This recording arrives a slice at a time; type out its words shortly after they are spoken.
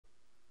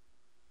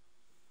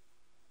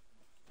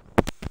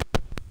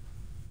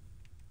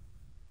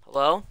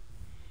Hello?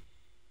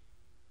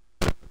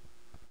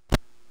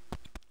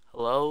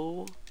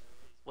 Hello?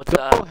 What's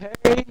Go, up?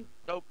 Harry.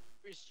 Nope,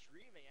 we're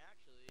streaming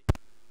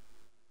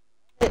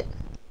actually.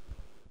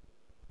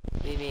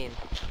 What do you mean?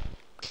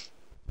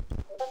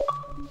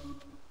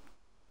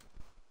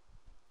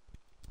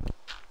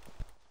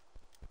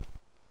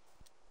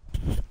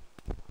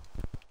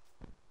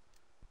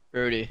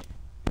 Rudy.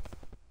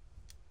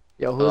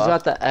 Yo, who's Hello?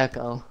 got the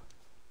echo?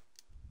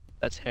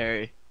 That's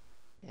Harry.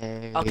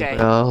 Hey, Okay.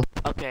 bro.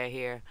 Okay,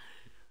 here.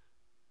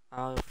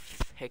 I'll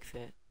fix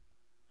it.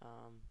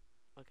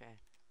 Okay.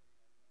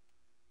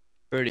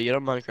 Rudy, get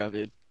on Minecraft,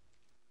 dude.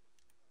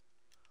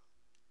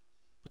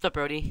 What's up,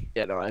 Brody?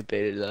 Yeah, no, I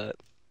baited that.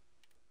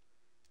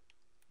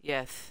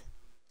 Yes.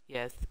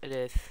 Yes, it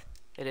is.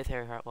 It is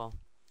Harry Hartwell.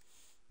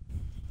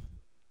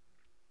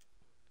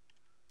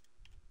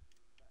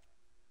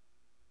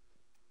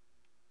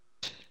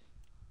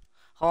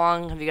 How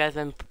long have you guys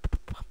been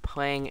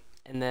playing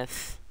in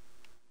this?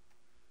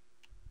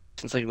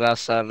 Since like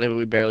last Saturday,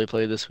 we barely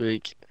played this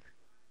week.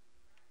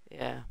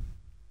 Yeah.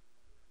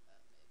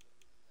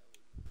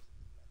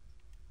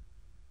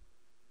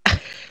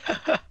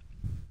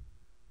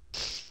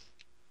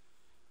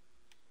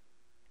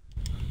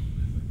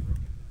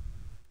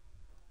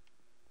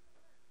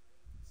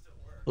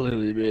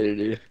 Literally baited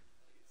you.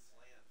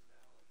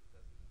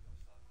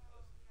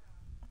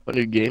 What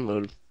new game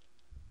mode?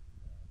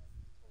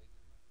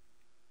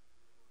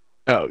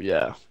 Oh,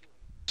 yeah.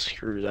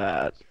 Screw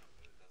that.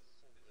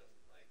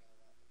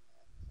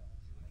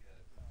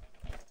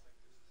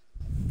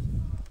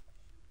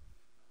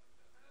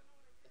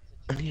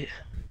 Yeah.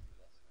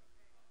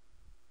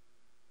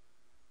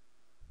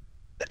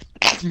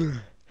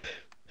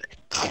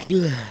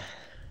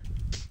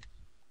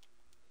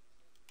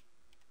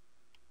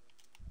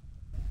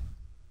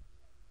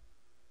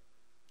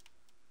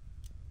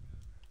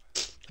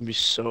 It'd be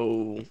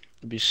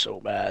so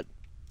bad.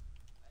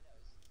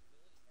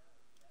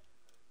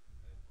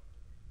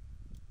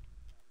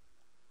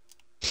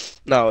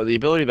 No, the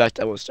ability back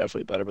then was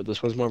definitely better, but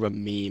this one's more of a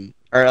meme.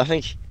 Or I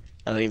think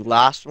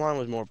last one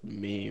was more of a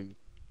meme.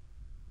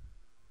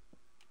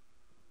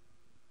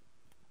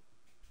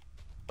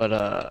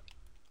 But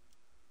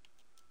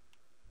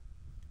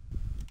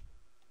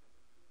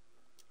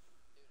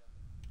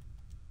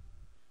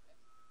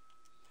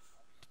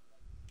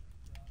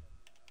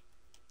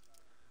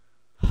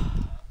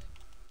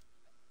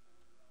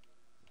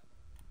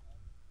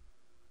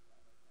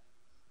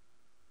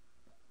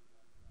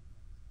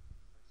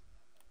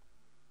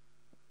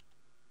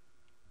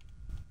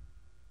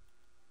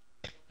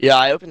yeah,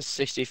 I opened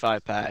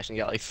 65 packs and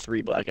got like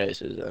 3 black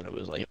ices, and it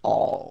was like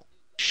all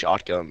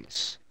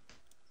shotguns.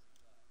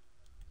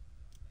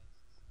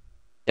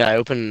 Yeah, I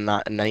opened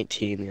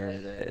 19 the other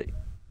day.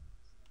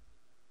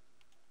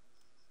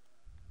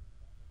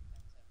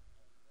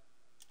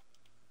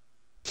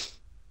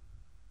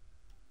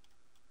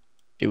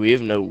 Dude, we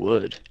have no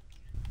wood.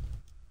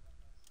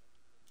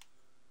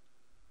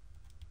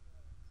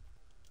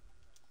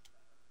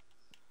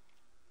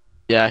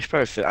 Yeah, I should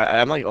probably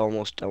I'm like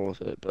almost done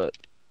with it, but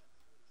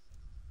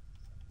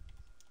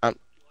I'm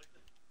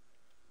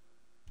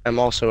I'm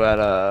also at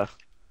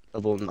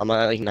level. I'm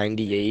at like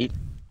 98.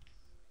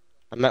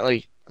 I'm at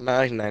like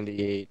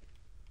 98.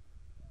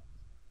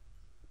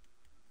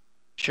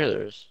 Sure,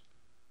 there's.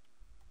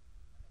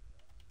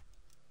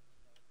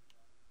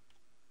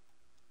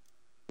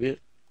 Yeah,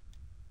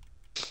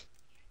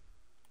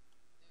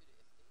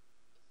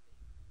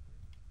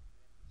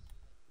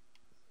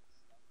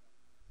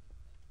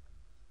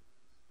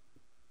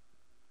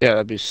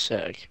 that'd be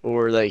sick.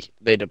 Or like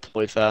they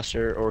deployed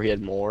faster, or he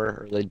had more,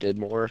 or they did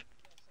more.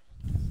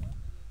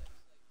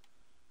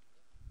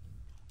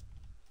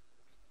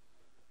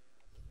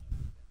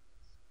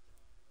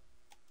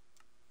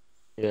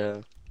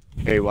 Yeah.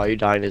 Hey, why you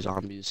dying to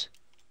zombies?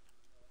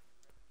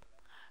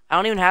 I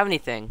don't even have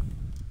anything.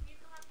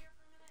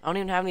 I don't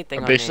even have Our anything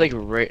on base is me. like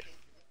right.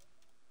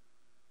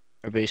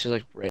 Our base is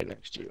like right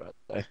next to you.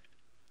 I'd say.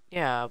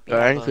 Yeah, I yeah,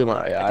 but include my.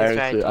 like, Yeah, I just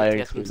tried I to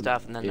get some include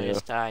stuff and then I you.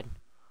 just died.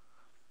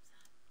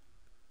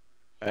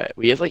 Alright,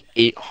 we have like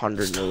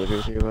 800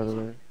 milliliters here, by the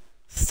way.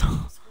 So.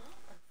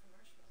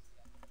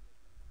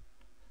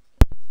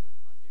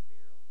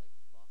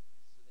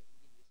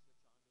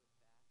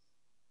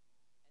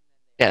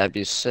 Yeah, that'd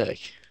be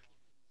sick.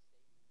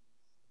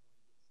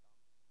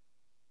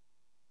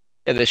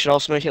 Yeah, they should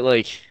also make it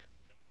like.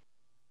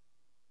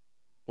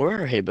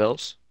 Where are hay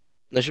bales?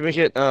 They should make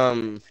it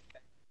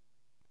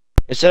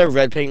instead of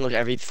red ping like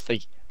every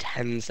like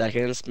 10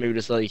 seconds, maybe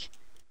just like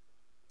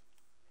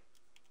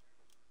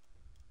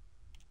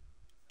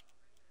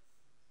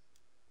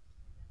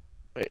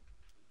wait,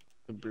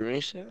 the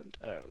brewing stand?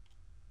 I don't.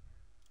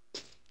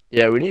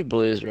 Yeah, we need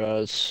blaze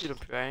rods. Dude, I'm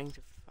trying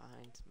to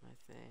find my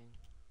thing.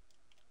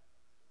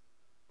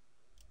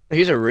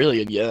 He's a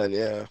really good gun,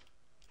 yeah.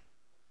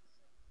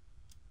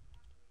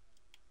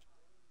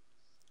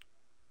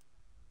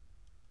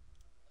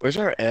 Where's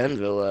our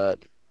anvil at?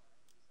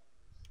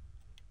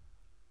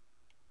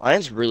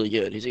 Lion's really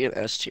good. He's like an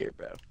S tier,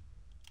 bro.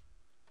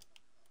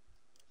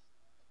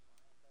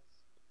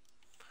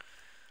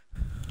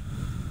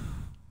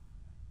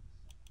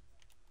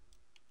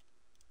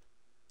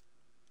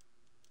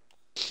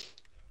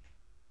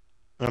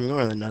 I'm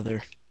going to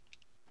another.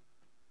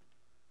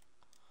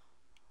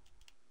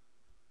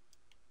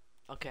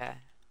 Okay.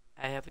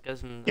 I have to go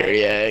some. I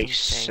Carry have eggs,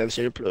 some things.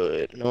 sensor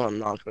deployed. No, I'm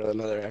not going to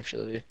another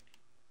actually.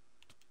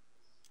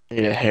 I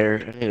need a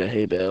hair. I need a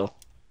hay bale.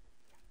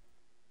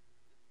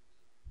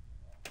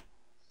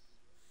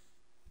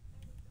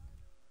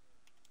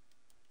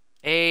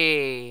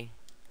 Hey.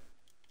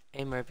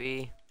 Hey,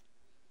 Murphy.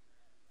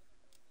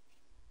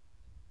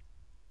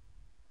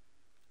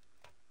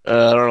 I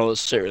don't know what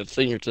certain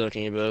thing you're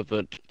talking about,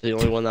 but the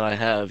only one that I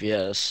have,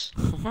 yes.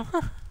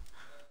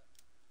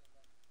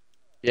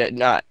 Yeah,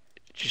 not.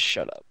 Just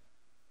shut up.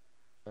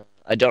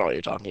 I don't know what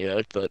you're talking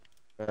about, but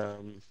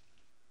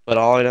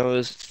all I know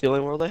is it's the only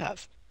world I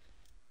have.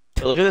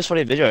 But look at this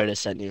funny video I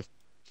just sent you.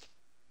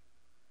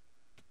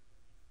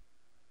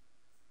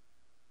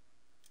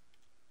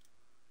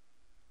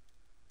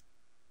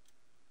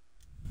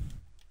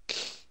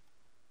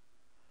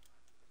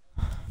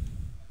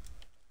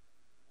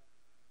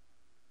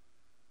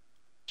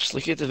 Just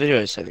look at the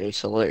video I sent you.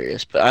 It's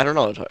hilarious, but I don't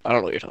know. I don't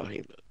know what you're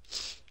talking about.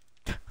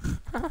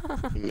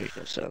 It makes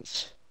no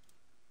sense.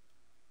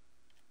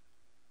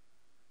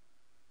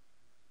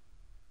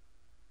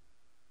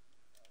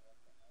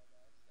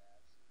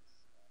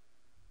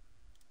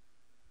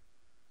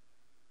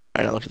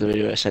 Alright, now look at the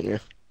video I sent you.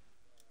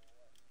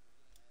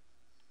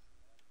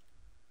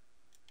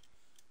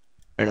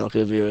 Alright, now look at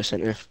the video I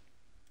sent you.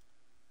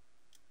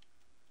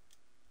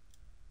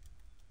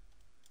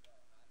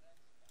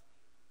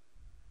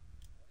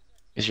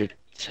 Because you're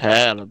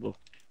terrible.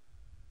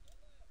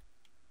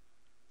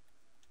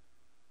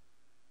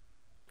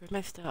 Where's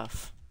my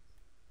stuff?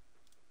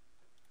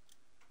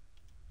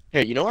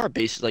 Here, you know our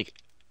base is like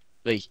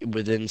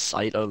within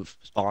sight of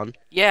spawn?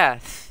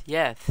 Yes.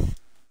 Yes.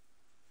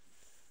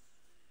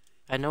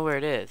 I know where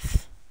it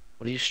is.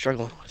 What are you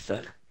struggling with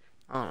then?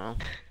 I don't know.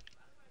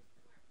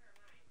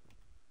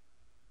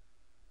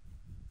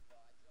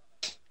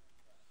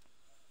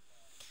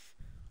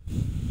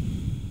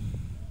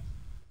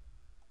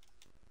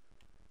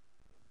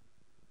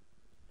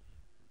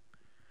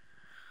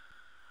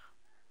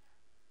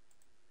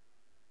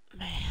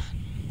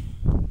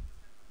 Man.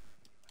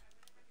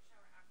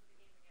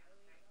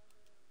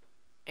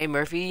 Hey,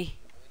 Murphy.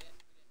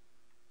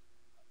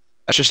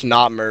 That's just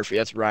not Murphy,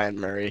 that's Ryan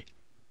Murray.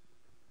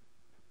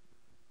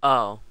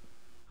 Oh.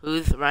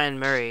 Who's Ryan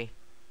Murray?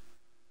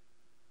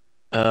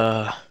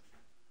 Uh,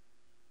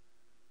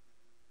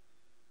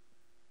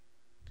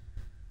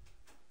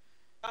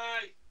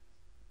 Hi.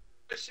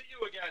 I see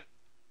you again.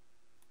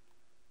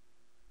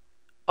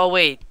 Oh,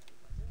 wait.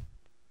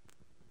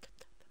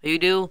 You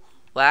do?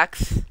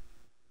 Lax?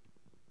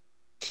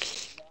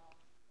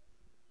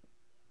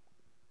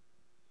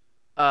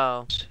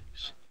 Oh.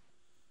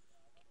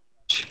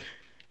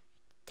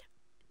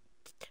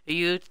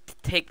 You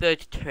take the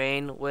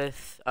train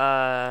with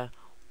Matt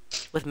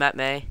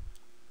May?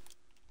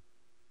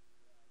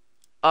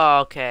 Oh,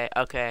 okay,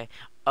 okay,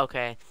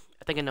 okay.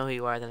 I think I know who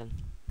you are then.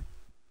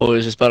 Oh,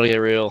 is this about to get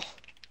real?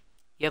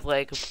 You have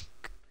like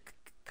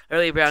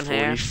early brown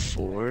hair.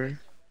 44?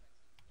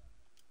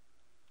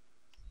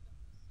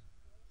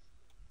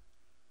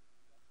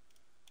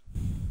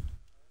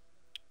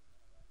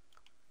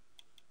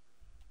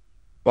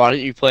 Why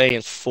didn't you play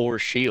against 4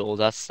 shields?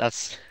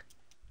 That's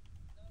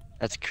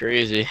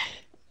crazy.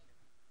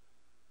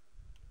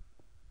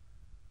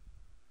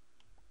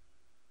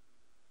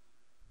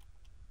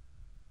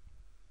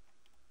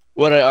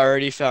 What, I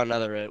already found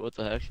netherite, what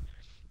the heck?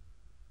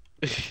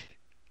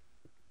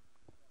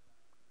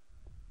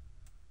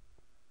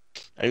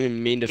 I didn't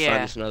even mean to find Yeah.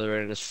 this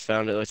netherite, I just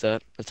found it like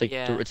that. It's like,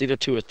 Yeah. it's either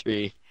 2 or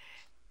 3.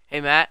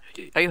 Hey Matt,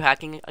 are you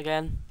hacking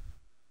again?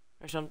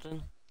 Or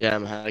something? Yeah,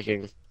 I'm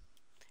hacking.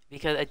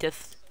 Because it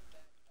just...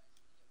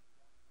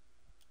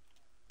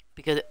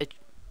 Because it...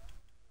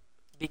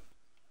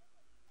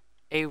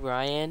 Hey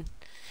Ryan?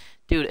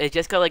 Dude, it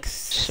just got like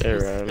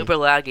Ryan. super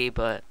laggy,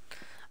 but...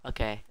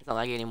 Okay, it's not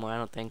laggy anymore, I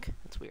don't think.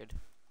 That's weird.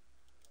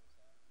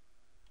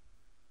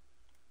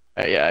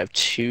 Yeah, I have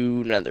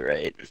 2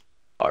 netherite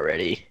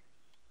already.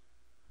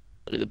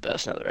 I'll do the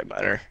best netherite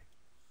miner.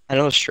 I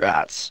know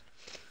strats.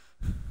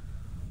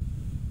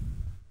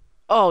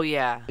 Oh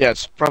yeah. Yeah,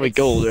 it's probably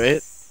gold,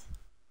 right?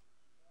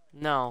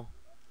 No.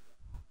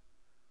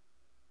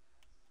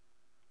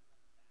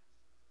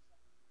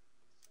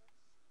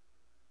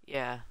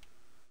 Yeah.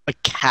 A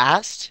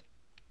cast?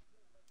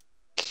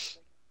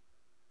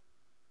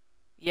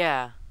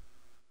 Yeah.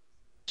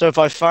 So if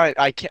I find,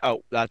 I can't,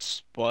 oh,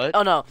 that's what?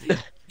 Oh no.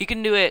 You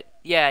can do it.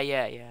 Yeah,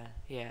 yeah.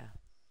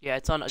 Yeah,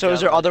 it's on a So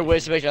is there Java other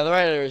ways to location. make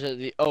netherite, or is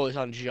it oh, it's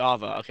on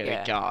Java. Okay, Yeah.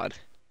 thank God.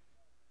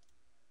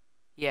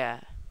 Yeah.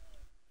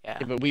 Yeah.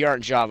 Yeah, but we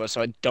aren't Java,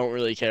 so I don't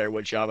really care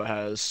what Java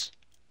has.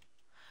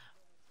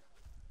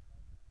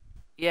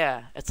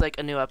 Yeah, it's like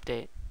a new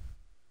update.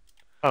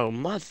 Oh,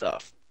 mother.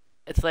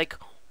 It's like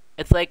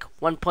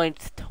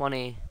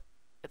 1.20.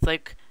 It's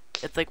like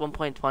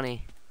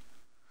 1.20.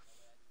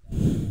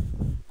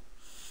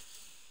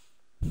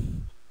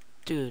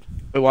 Dude.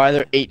 Wait, why are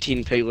there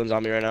 18 piglins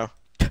on me right now?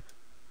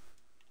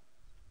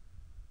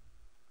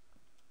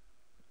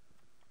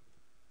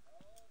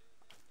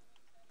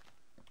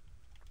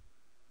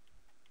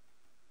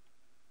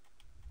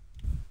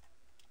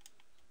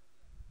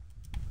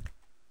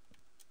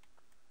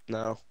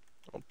 No,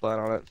 I don't plan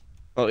on it.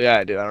 Oh yeah,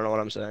 I do. I don't know what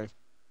I'm saying.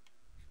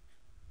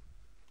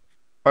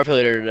 Probably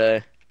later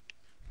today.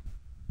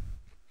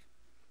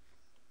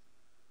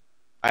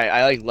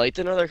 I like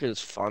the Nether because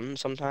it's fun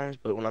sometimes,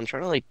 but when I'm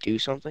trying to like do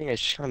something,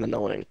 it's just kind of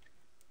annoying.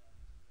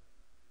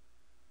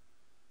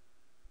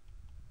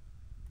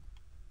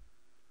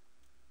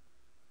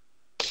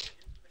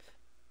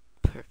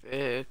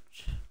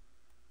 Perfect.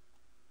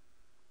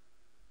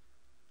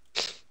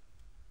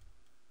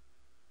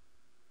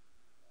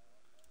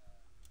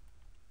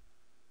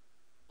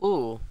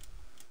 Ooh.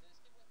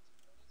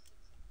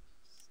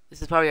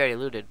 This is probably already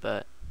looted,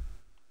 but...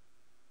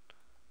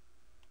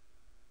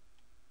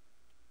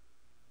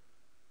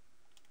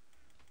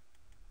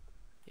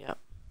 Yep.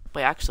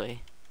 Wait,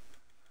 actually...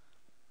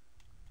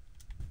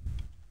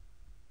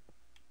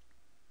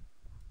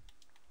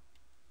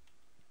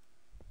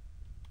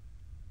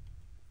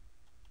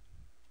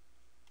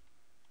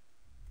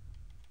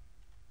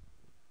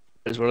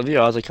 Is what are the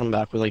odds I come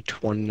back with like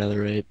 20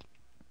 netherite?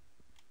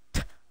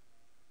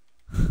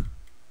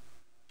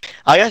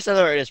 I guess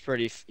netherite is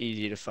pretty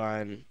easy to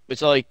find.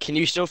 It's like, can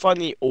you still find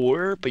the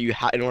ore, but you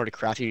in order to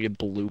craft it, you need a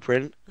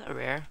blueprint? Not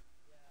rare.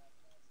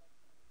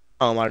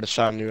 I just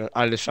found more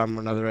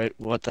netherite.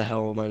 What the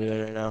hell am I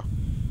doing right now?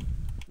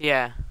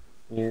 Yeah.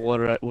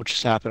 What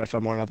just happened? I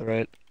found more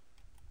netherite.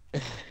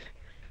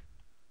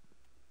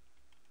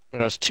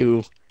 That's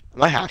two.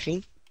 Am I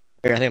hacking?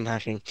 Yeah, I think I'm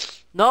hacking.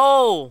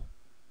 No!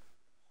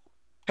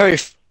 Harry,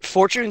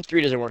 Fortune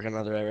 3 doesn't work on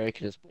netherite, right?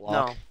 Because it's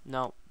block.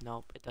 No,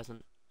 it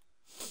doesn't.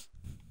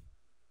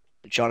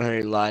 John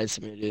Henry lies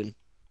to me, dude.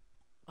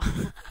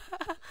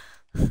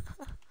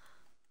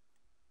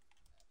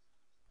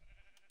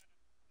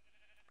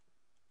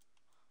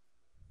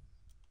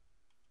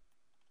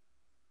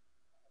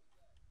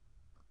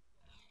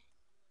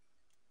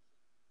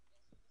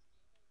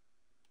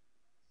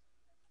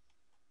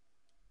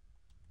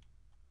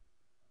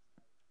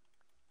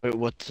 Wait,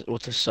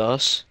 what's a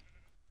sus?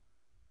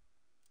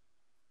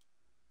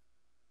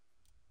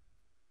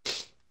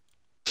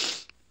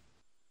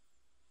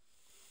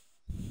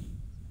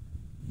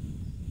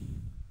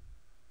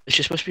 It's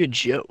just supposed to be a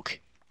joke.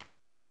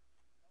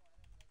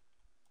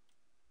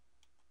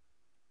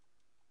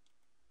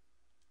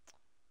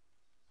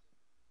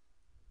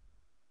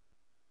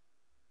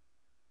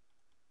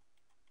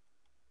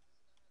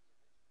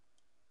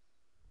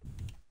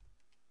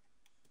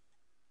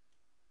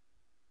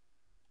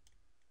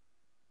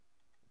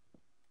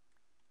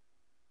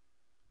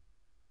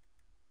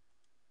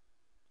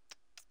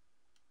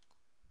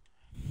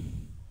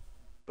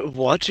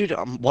 What, dude?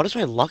 What is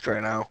my luck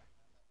right now?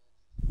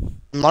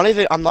 I'm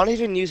not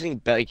even using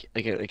like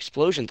an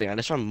explosion thing. I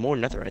just found more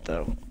netherite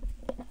though.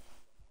 I'm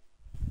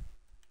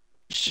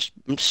just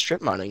strip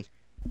mining.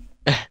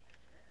 I'm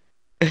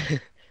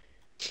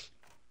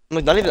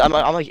like not even. I'm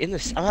like in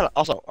this. I'm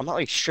not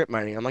like strip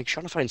mining. I'm like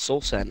trying to find soul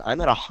sand. I'm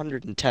at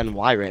 110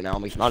 Y right now.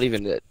 I'm like not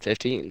even at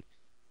 15.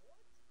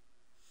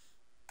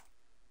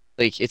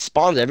 Like it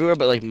spawns everywhere,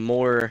 but like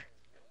more.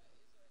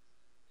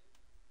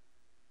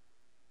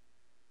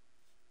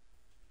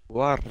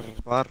 War,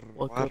 war,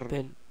 Woke war. up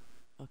in...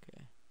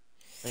 Okay.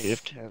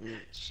 -10,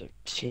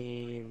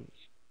 17.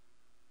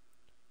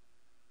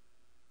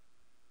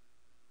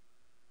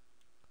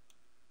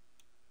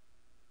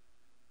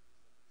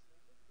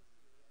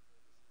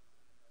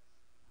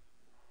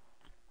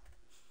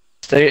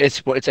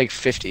 It's like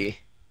 50.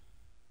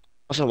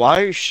 Also,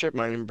 why are you strip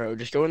mining, bro?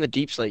 Just go in the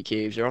deep slate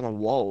caves. They're on the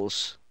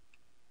walls.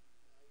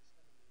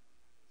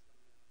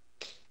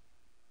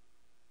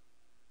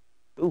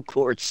 Ooh,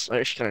 quartz. I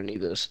actually kind of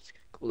need this.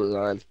 Cool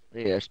design.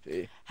 Yeah,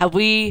 XP. Have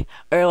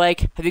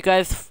you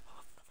guys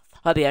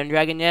fought the End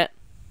Dragon yet?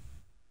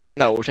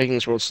 No, we're taking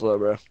this world slow,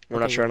 bro. We're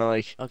not Okay, trying to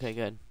like Okay,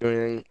 good. do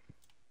anything.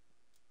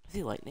 Is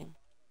he lightning?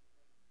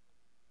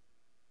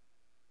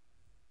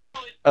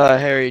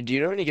 Harry, do you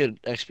know any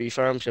good XP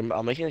farms?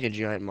 I'm making like a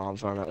giant mob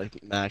farm at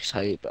like max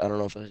height, but I don't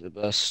know if it's the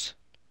best.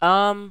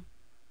 Um...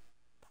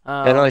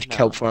 I know Oh, like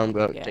kelp farm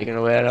got yeah. taken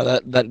away. I know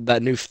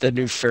that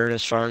new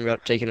furnace farm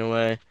got taken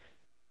away.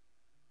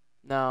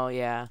 No,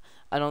 yeah.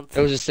 I don't...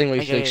 There was this thing where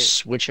you could like Okay.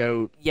 switch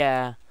out.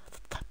 Yeah.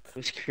 It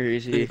was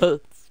crazy.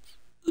 The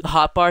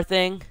hotbar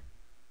thing?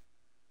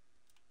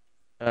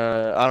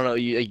 I don't know.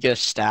 You get a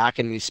stack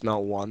and you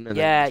smelt one, and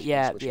Yeah, then you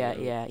yeah, switch it yeah, out.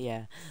 yeah,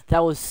 yeah. That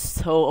was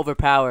so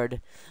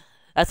overpowered.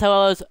 That's how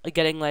I was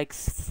getting like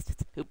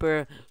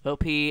super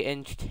OP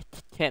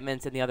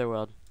enchantments in the other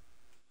world.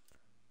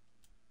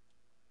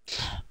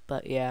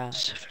 But yeah.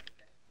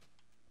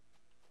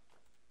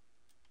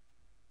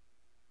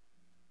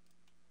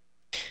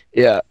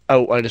 Yeah.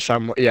 Oh, I just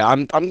found more. Yeah,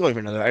 I'm going for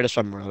another. I just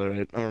found more other.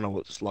 I don't know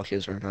what this luck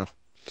is right now.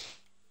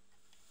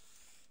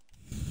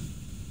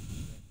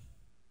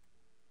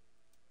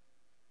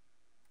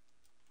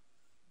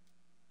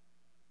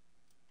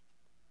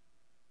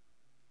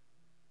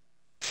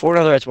 Four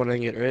other. That's one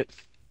ingot, right?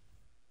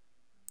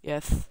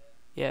 Yes.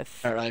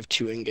 Yes. Alright, I have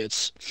 2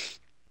 ingots.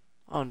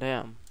 Oh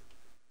damn.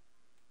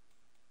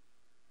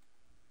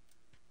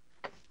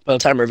 By the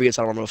time Murphy gets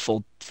on, I'm gonna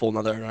full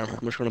nether armor.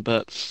 I'm just gonna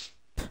bet.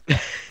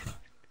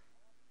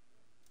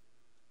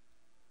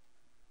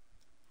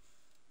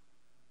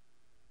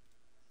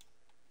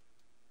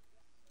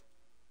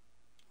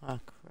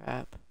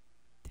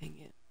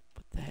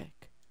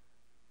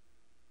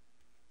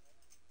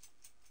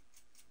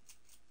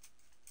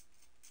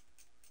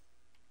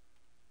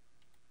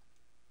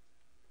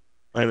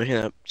 I'm making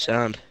that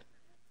sound.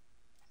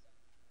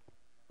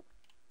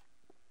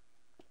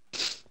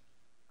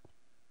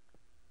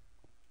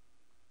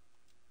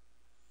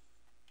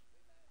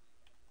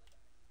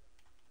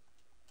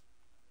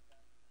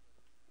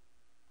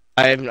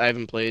 I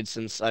haven't played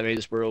since I made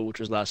this world, which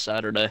was last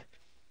Saturday.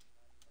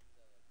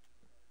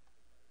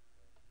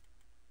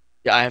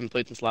 Yeah, I haven't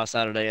played since last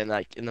Saturday, and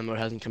the mode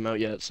hasn't come out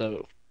yet.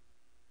 So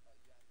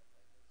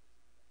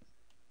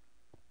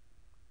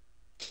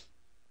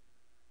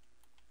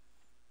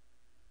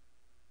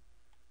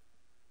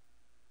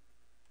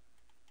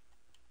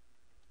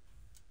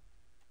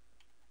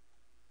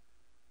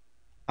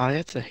I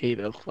have to hate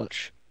Bell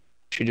Clutch.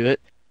 Should we do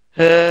it?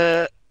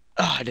 Oh,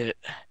 I did it.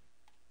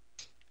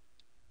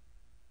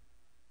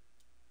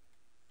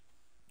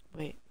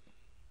 Wait.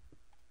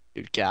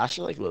 Dude, gas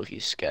are like low-key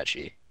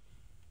sketchy.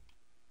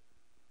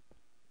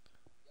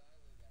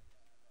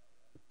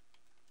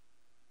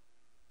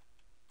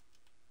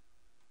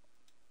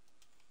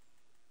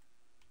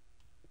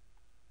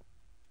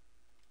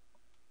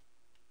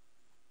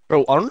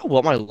 Bro, I don't know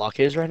what my luck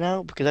is right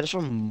now because I just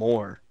want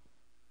more.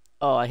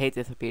 Oh, I hate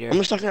this repeater. I'm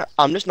just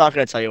not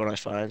gonna tell you when I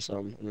find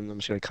some, and then I'm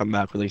just gonna come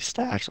back with like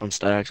stacks on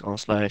stacks on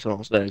stacks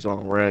on stacks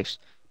on racks.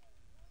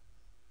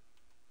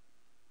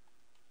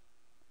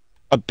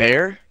 A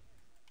bear?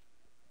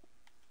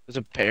 There's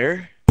a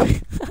bear?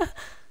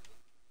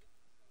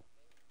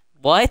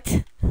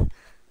 What?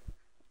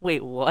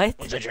 Wait, what?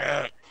 What's a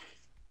giant?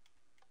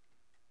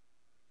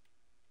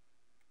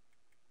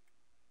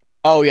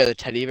 Oh yeah, the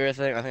teddy bear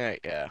thing.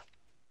 Yeah.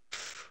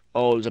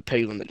 Oh, it was a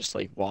penguin that just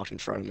like walked in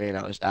front of me, and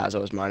I was as I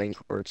was mining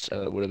quartz,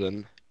 so it would have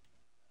been.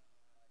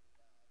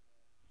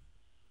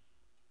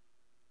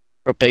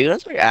 Bro,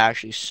 penguins are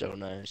actually so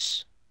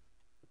nice.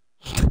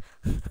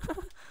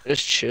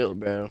 Just chill,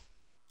 bro.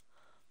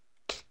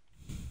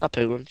 Not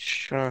penguin. Just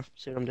trying to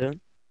see what I'm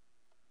doing.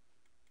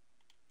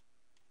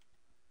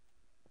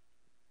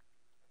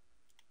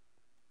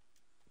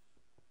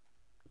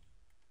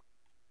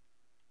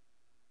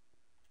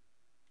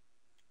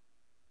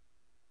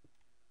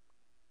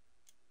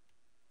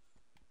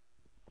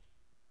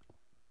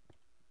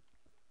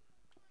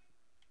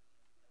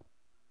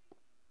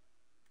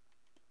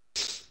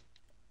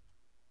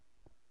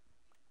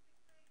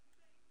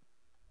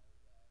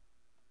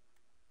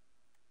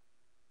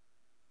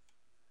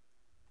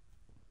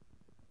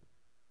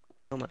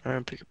 Oh my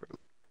iron picker, bro.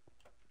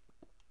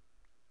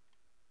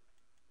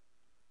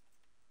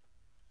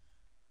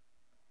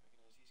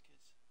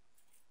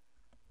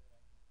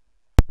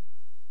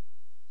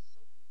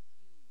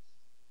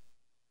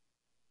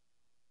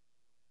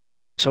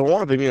 So I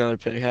want to bring me another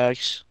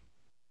pickaxe.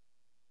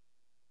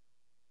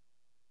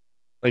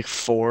 Like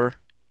four.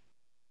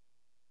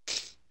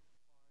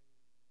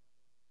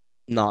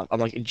 Not. I'm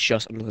like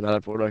just under the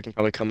nether portal. I can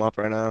probably come up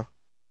right now.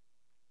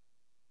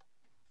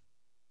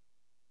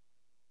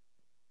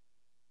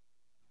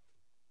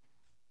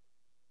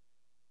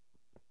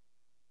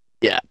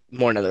 Yeah,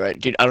 more netherite.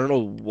 Dude, I don't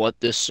know what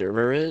this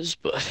server is,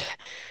 but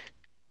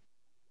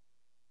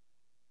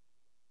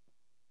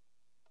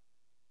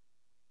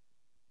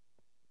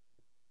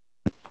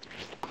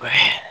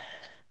Brian,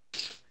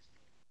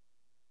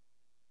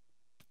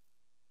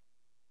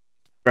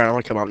 I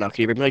want to come up now.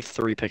 Can you bring me like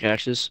three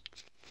pickaxes?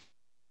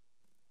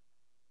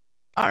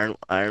 Iron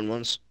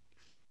ones.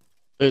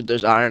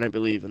 There's iron, I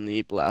believe, in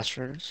the blast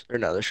furnace. Or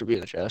no, there should be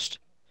in the chest.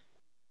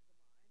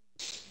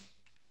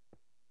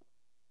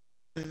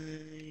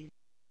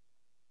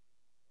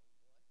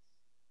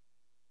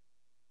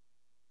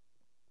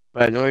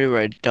 But I know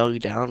where I dug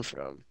down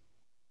from.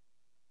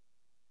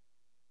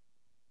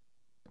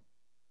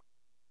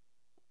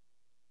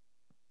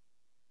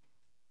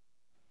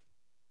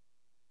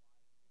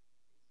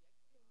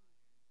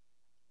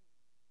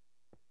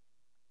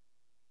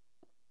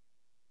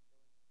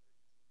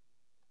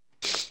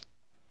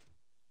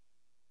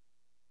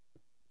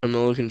 I'm a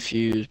little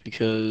confused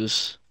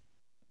because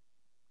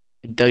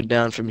I dug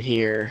down from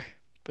here,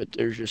 but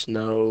there's just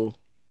no.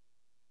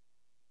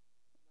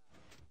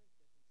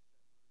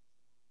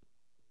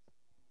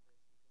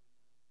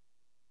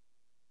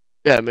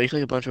 Yeah, it makes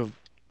like a bunch of.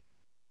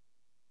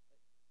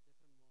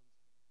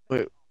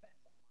 Wait,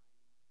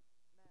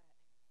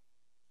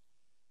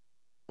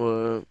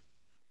 what?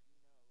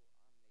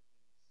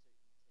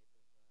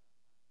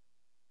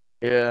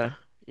 Yeah,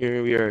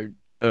 you're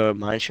a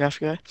mineshaft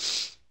guy.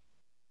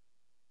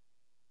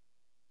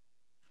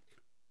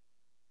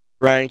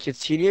 Ryan,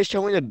 continue to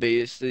show me the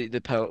base,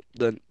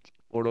 the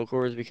portal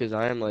cores because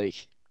I am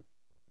like,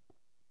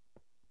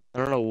 I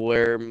don't know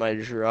where my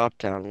drop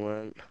down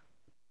went.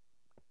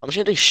 I'm just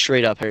gonna think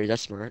straight up, Harry.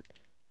 That's smart.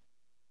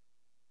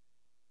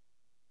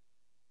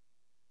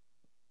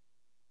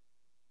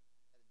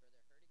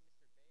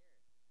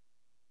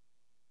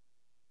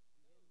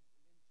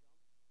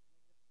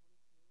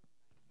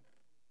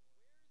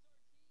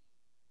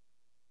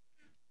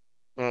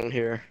 I'm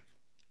here.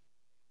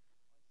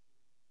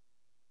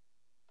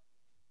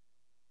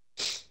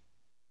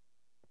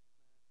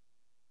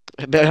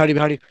 Behind you,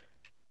 behind you.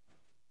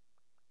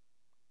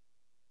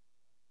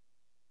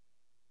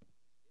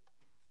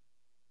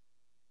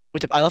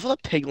 Wait, I love how the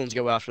piglins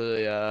go after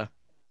the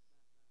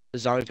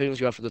zombie piglins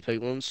go after the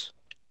piglins.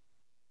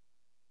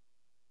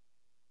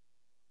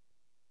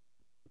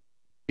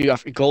 You got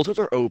Goldtooth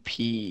or OP?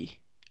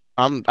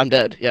 I'm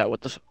dead. Yeah.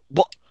 What the?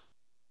 What?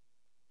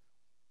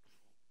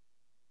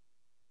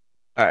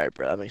 All right,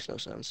 bro. That makes no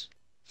sense.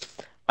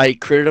 I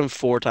critted him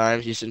 4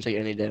 times. He just didn't take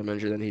any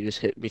damage, and then he just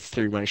hit me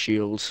through my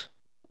shields,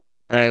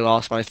 and I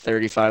lost my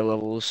 35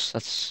 levels.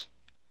 That's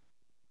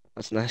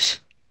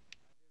nice.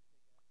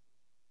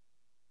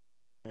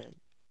 Man,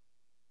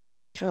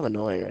 kind of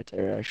annoying right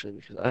there, actually,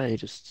 because I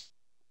just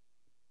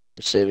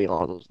was saving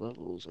all those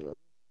levels. And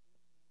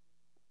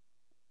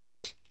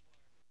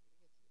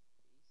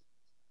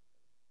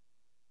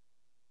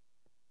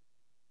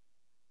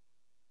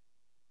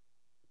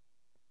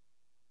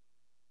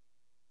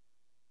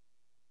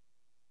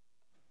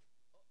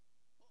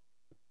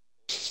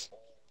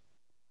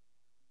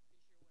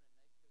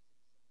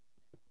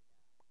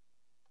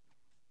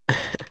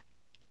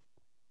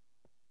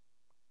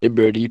hey,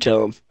 bro, do you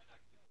tell him?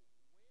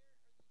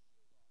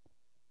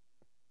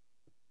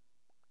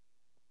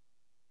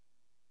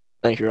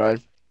 Thank you,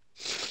 Ryan.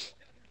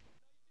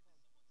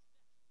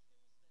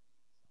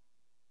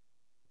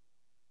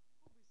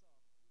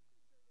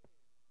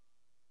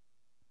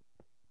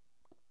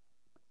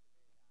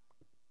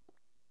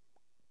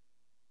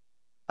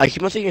 I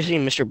keep on thinking you're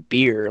saying Mr.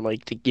 Beer,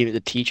 like to give me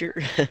the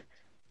teacher.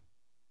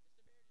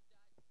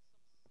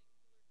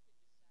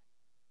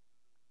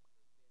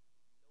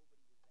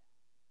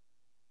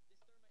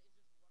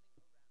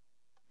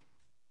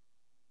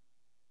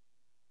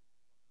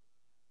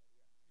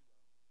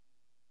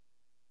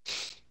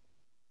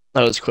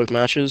 That was quick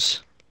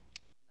matches.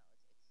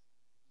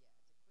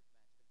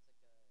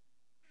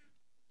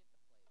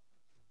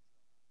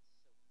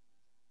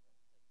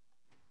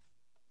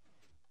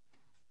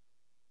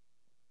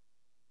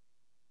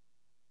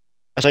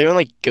 I saw you on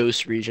like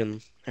Ghost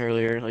Region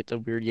earlier, like the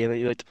weird game that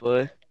you like to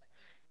play.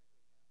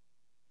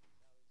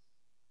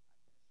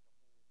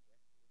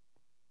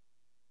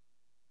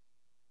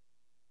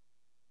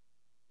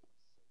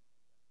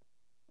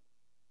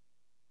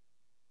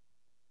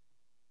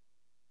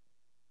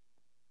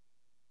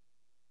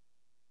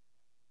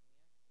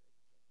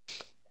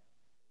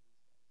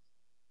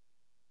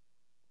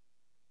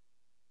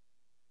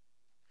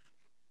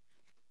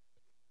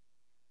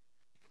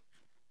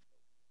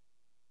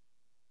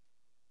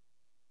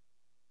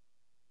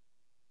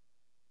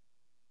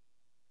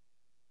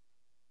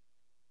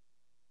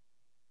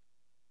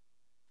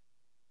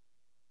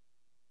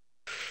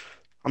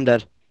 I'm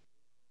dead.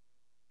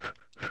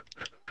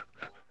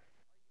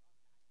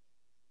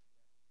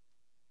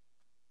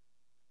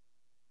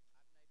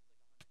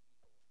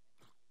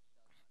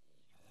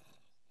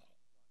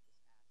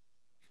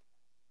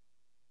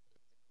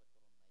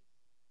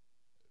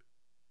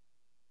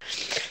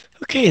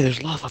 Okay,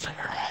 there's lava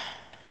there.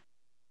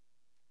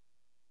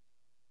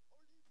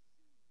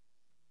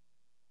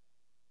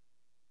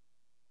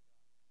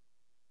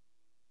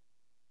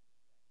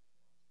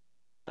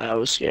 That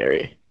was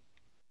scary.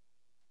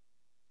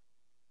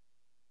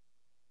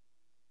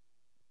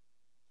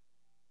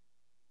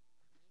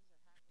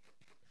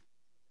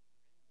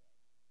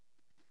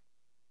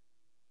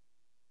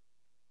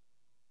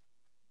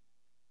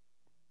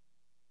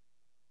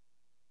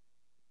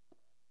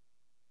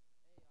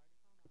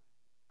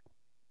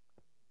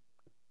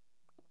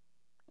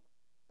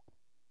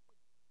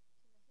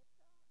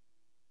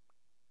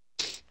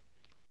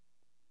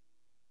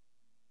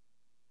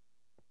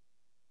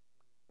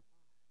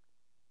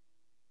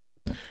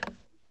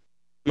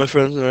 My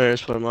friends and I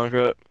just play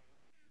Minecraft.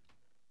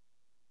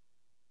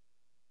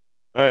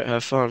 Alright,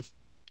 have fun.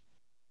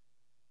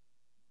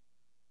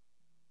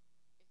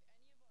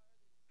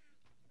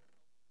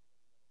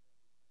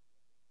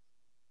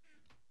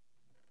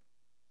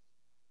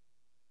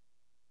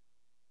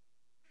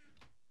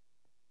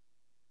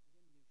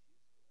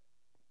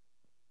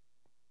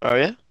 Oh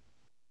yeah?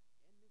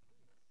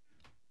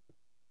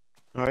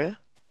 Oh yeah?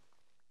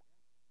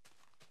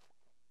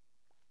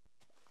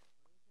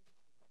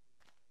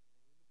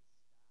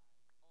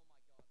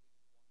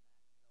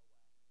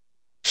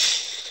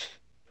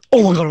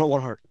 Oh my god, I'm at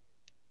 1 heart.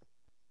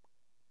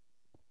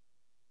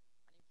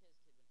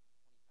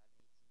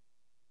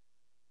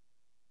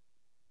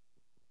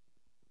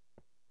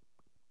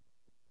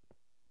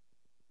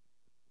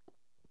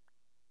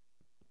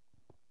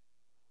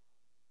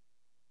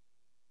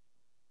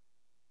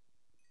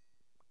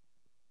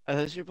 I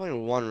thought you were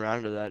playing 1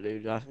 round of that,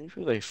 dude. I think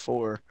you were like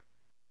 4.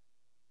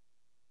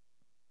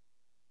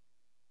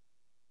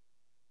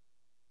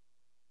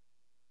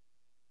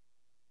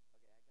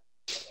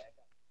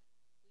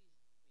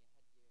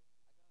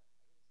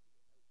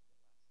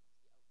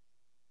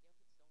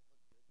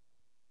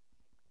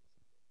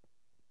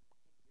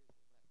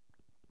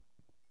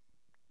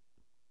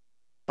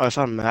 Oh, I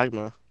found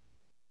magma.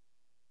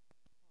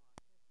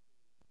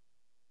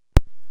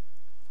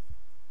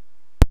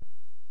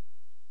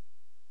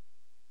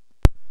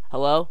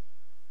 Hello?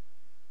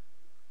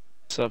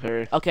 What's up,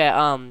 Harry? Okay,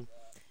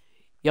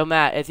 yo,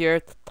 Matt, is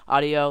your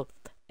audio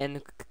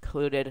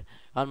included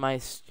on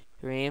my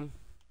stream?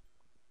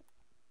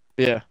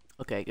 Yeah.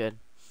 Okay, good.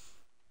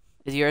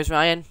 Is yours,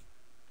 Ryan?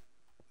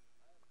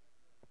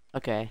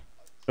 Okay.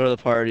 Go to the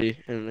party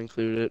and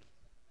include it.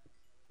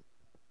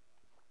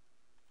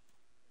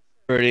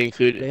 Already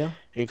Yeah.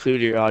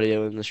 include your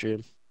audio in the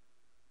stream.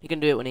 He can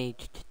do it when he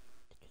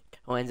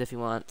joins if he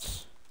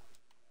wants.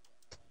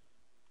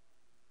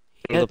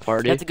 Go to the You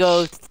party. have to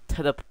go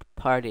to the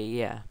party,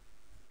 yeah.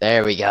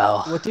 There we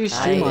go. What do you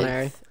stream on,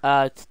 Nice.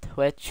 Harry?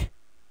 Twitch.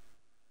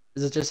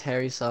 Is it just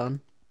Harry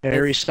Son?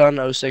 Harry Sun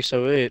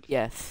 0608.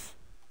 Yes.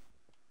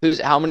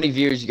 How many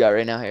viewers you got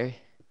right now, Harry?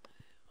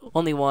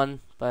 Only one,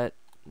 but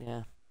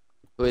yeah.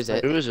 Who is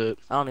it? Who is it?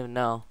 I don't even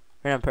know.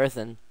 Random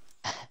person.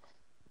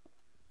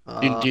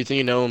 Do you think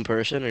you know in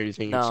person, or do you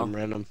think it's No. some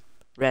random?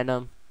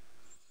 Random.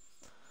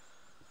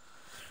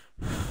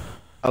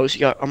 Oh, so you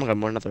got. Oh my God,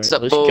 more nothing. What's up,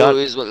 At least you got.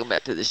 boys? Welcome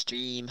back to the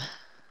stream.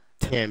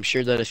 Yeah, I'm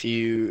sure that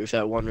if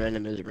that one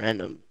random is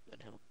random, then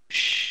he'll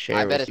share.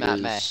 I bet with it's you Matt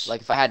May. his-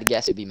 Like, if I had to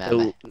guess, it'd be Matt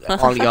May.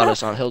 on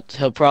Goddess on.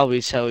 He'll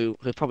probably tell you.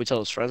 He'll probably tell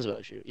his friends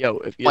about you. Yo,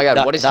 if you Oh my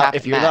God, what is happening,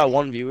 if you're Matt? that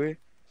one viewer,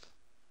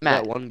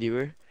 Matt, that one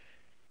viewer,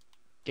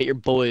 get your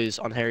boys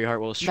on Harry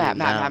Hartwell's stream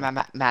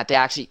now. Matt,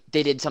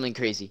 they did something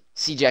crazy.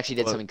 CJ actually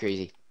did What? something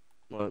crazy.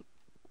 What?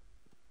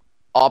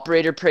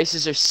 Operator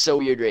prices are so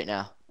weird right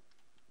now.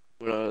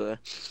 What are they?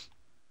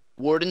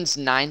 Warden's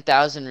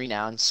 9,000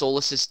 renown.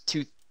 Solus is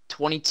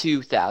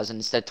 22,000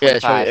 instead of Yeah,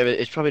 25.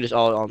 it's probably just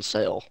all on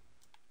sale.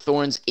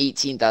 Thorn's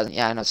 18,000.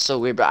 Yeah, I know, it's so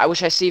weird, but I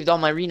wish I saved all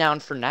my renown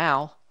for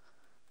now.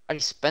 I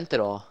just spent it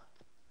all.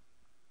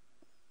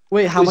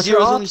 Wait, how much are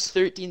Zero's off? only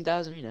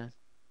 13,000 renown.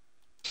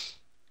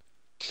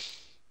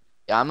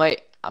 Yeah, I'm gonna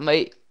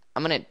Wait,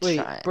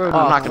 try. bro, I'm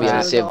not gonna be able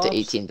crap. to save up to Ops?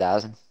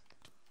 18,000.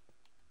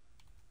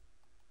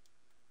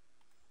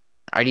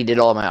 I already did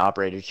all my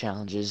operator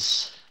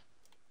challenges.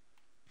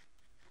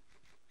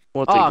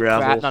 What the Oh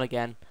gravel? crap! Not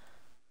again.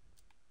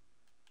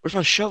 Where's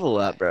my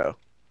shovel at, bro?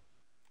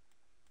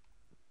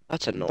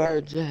 That's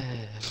annoying.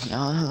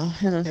 No,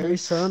 Harry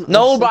Son?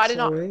 No, but I did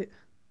not- 0608?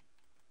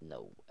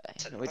 no way.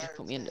 No, just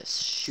put me in the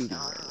shooting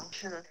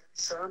range. No,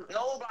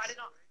 but I did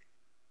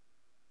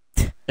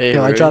not. Hey,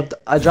 Yo, I Rudy.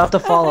 dropped a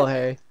follow,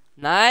 Harry.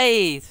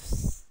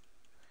 Nice.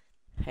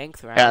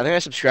 Thanks, Ryan. Yeah, I think I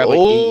subscribed like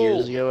 8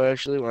 years Oh. ago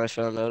actually when I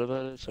found out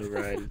about it. So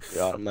Ryan,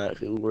 you're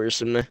automatically worse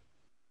than me.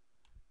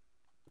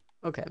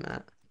 Okay,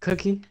 Matt.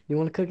 Cookie? You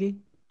want a cookie?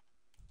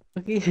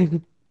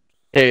 Cookie?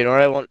 Hey, you know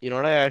what I want? You know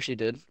what I actually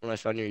did when I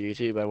found your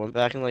YouTube? I went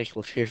back and like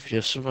looked at your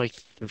videos from like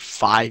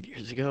 5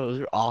 years ago. Those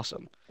are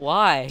awesome.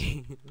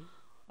 Why?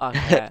 Oh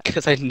crap.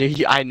 Because I knew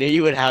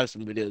you would have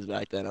some videos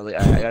back then. I was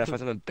like, I gotta find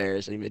some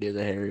embarrassing videos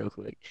of Harry real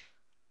quick.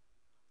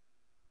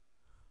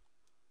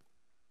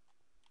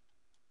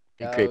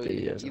 Great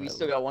videos. You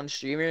still got one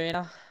streamer right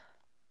now?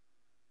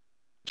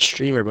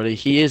 Streamer, buddy.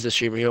 He is a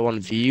streamer. You got one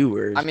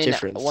viewer. I mean,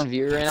 Difference. one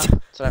viewer right now?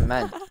 That's what I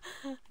meant.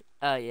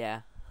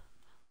 Yeah.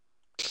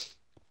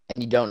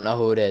 And you don't know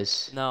who it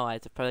is. No,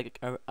 it's probably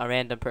like a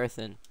random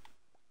person.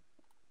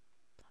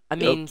 I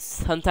Yep. mean,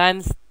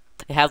 sometimes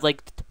they have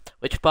like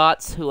Twitch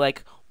bots who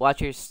like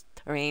watch your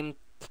stream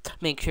to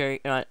make sure you're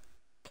not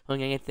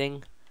doing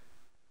anything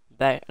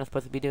that you're not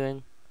supposed to be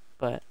doing,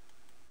 but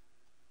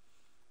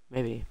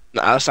maybe.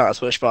 Nah, that's not a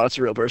Twitch bot. It's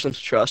a real person.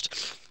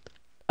 Trust.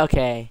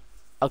 Okay,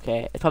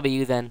 it's probably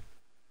you then.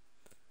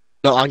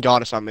 No, on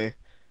God, it's not me.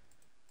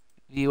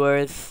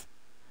 Viewers,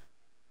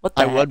 what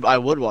the heck? I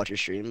would watch your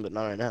stream, but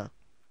not right now.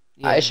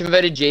 I just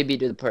invited JB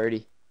to the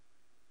party.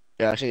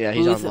 Yeah, actually, yeah,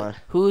 he's who's, online.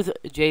 Who's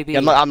JB? Yeah,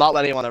 I'm not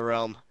letting him on the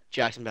realm.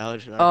 Jackson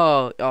Ballard in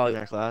oh, in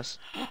our class.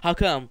 how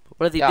come?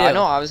 What does he Yeah, do? I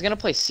know. I was gonna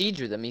play Siege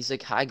with him. He's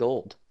like high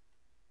gold.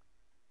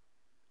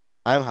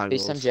 I'm high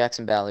Based on gold.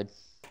 Jackson Ballard.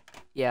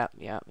 Yeah.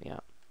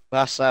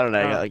 Last Saturday,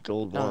 I Oh, got like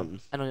gold no.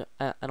 1.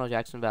 I know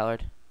Jackson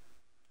Ballard.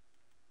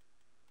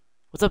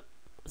 What's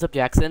up,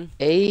 Jackson?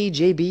 Hey,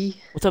 JB.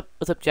 What's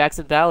up,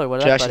 Jackson Ballard? What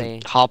up, Jackson,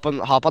 buddy? hop on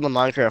the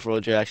Minecraft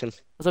world, Jackson.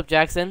 What's up,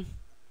 Jackson?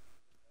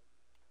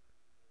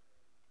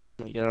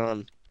 Get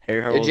on. Harry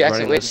Hey, Hartwell's Jackson.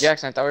 running Wait, this.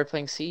 Jackson. I thought we were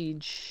playing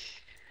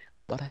Siege.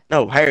 What?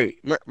 No, Harry,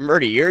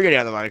 Murdy, you're getting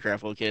on the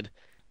Minecraft world, kid.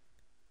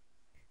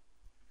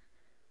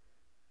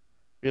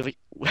 Really?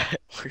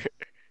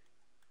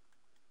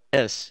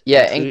 Yes.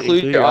 Yeah,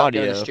 include your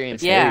audio in the stream.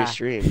 It's Yeah. Harry's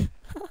stream.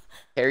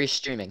 Harry's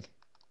streaming.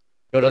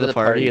 Go to the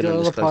party and Go then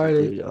to just the click party.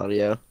 include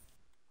audio.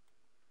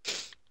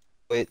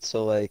 Wait,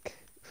 so like,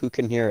 who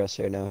can hear us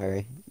right now,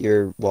 Harry?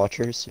 Your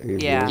watchers or your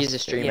Yeah. viewers? He's a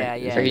streamer.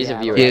 Yeah, Or he's a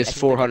yeah. viewer. He I has think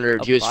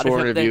 400. a He has bot or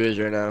 400 something. viewers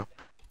right now.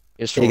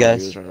 He has Hey, 400 guys.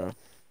 viewers right now.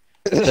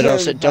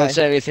 So don't Hi.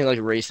 say anything like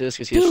racist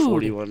because he has Dude.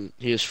 41.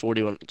 He has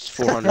 41. It's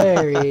 400.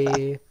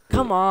 Harry.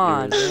 Come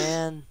on, viewers.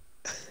 man.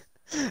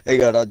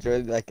 Hang on, I'll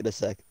join back in a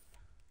sec.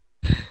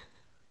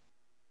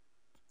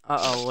 What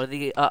are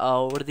they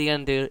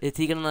gonna do? Is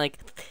he gonna like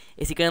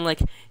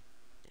Say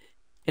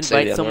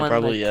invite the other one, someone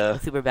probably, like yeah.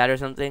 super bad or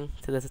something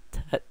to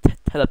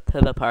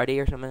the party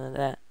or something like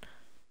that?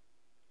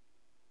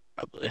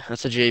 Probably.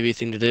 That's a JV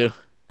thing to do.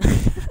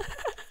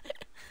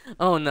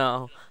 Oh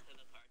no.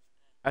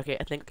 Okay,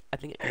 I think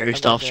Harry, I'm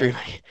stop gonna- streaming.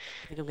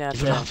 I think I'm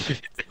gonna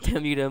have to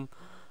mute him.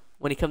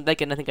 when he comes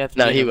back in, I think I have to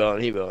No, meet he him.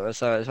 won't. He won't.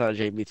 That's not a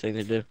JB thing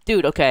to do.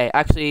 Dude, okay,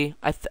 actually,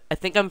 I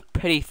think I'm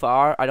pretty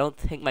far. I don't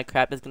think my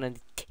crap is gonna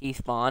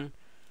despawn.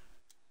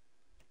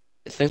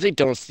 Things like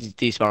don't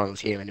despawn in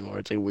this game anymore.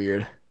 It's like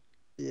weird.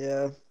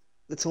 Yeah.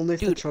 It's only if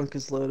the Dude. trunk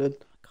is loaded.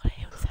 God, I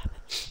hate what's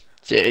happening.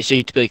 So you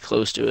have to be like,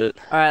 close to it.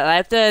 Alright, I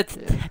have to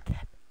Yeah.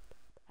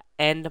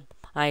 end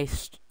my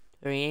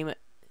stream,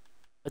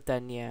 but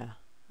then yeah,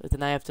 but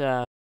then I have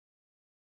to.